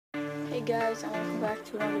Hey guys, and welcome back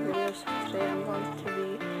to another video. So today I'm going to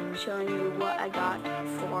be showing you what I got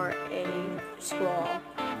for a squall.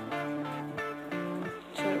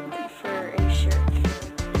 So for a shirt,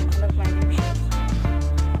 for one of my new shirts,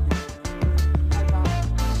 I got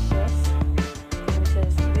this, and it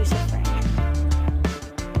says Lisa Frank.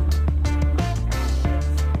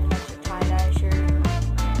 And it's a tie-dye shirt.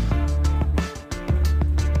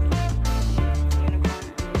 Unicorn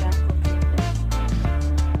and the back looks like this.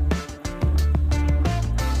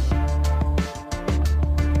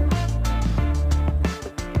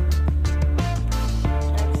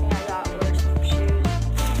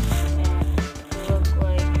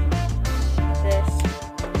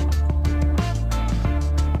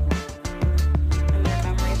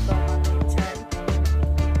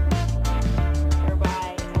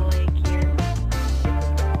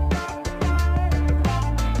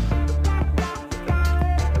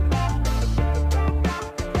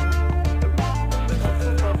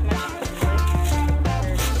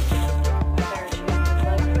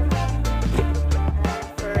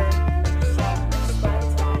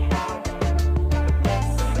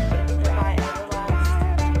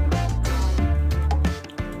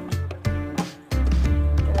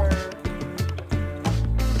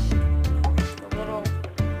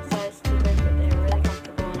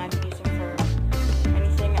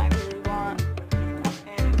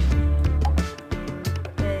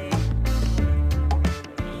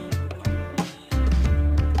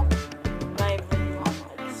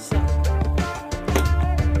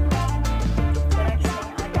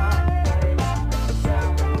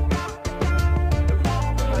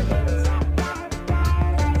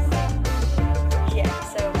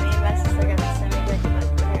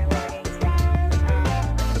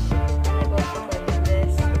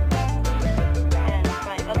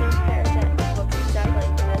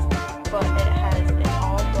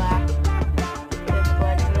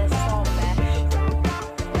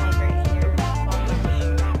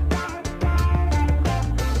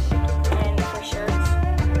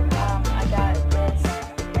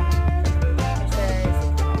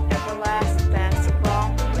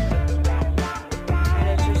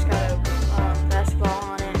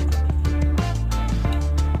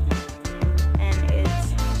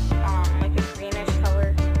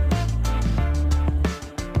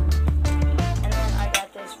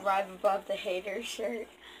 Rise Above the Haters shirt.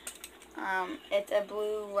 It's a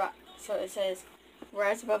blue, so it says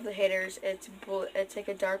Rise Above the Haters. It's blue. It's like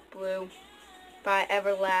a dark blue by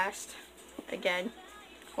Everlast. Again,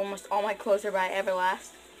 almost all my clothes are by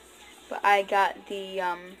Everlast. But I got the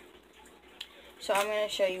so I'm gonna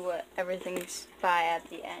show you what everything's by at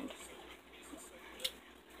the end.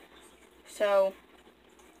 So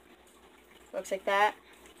looks like that.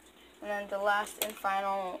 And then the last and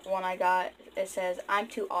final one I got, it says, I'm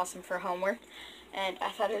too awesome for homework. And I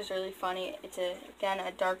thought it was really funny. It's, again, a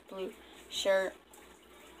dark blue shirt.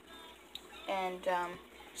 And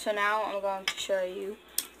so now I'm going to show you,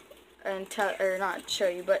 and not show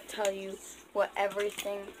you, but tell you what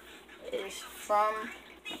everything is from.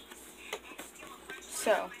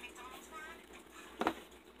 So,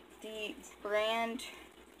 the brand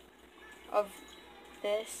of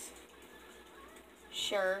this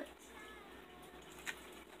shirt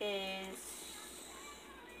is,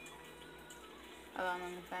 hold on, let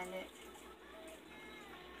me find it.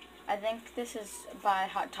 I think this is by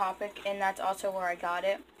Hot Topic, and that's also where I got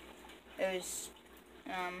it. It was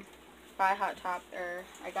by Hot Topic, or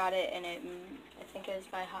I got it, and I think it was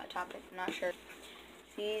by Hot Topic. I'm not sure.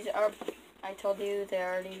 These are, I told you,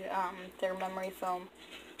 they're already they're memory foam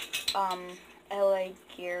LA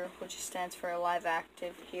gear, which stands for Live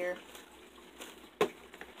Active Gear.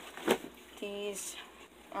 These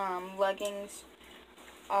leggings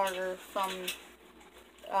are from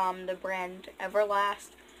the brand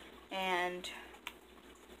Everlast, and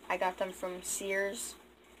I got them from Sears.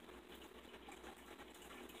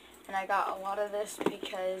 And I got a lot of this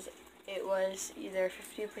because it was either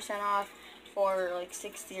 50% off or like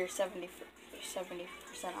 60 or 70%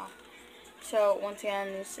 off. So once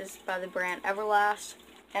again, this is by the brand Everlast,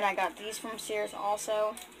 and I got these from Sears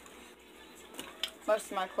also. Most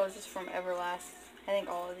of my clothes is from Everlast. I think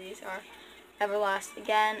all of these are Everlast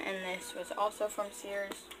again, and this was also from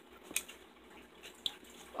Sears.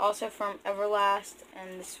 Also from Everlast,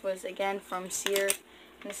 and this was again from Sears.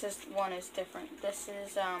 And one is different. This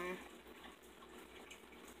is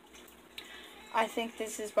I think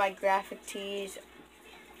this is by Graphic Tees,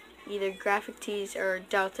 either Graphic Tees or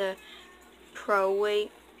Delta Pro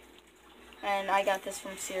Weight. And I got this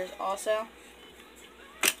from Sears also.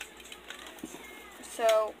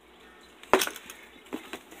 So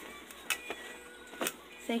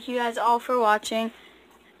Thank you guys all for watching.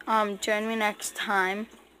 Join me next time.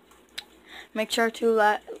 Make sure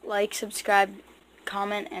to like, subscribe,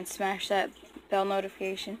 comment, and smash that bell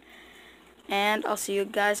notification. And I'll see you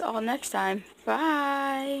guys all next time.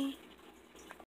 Bye!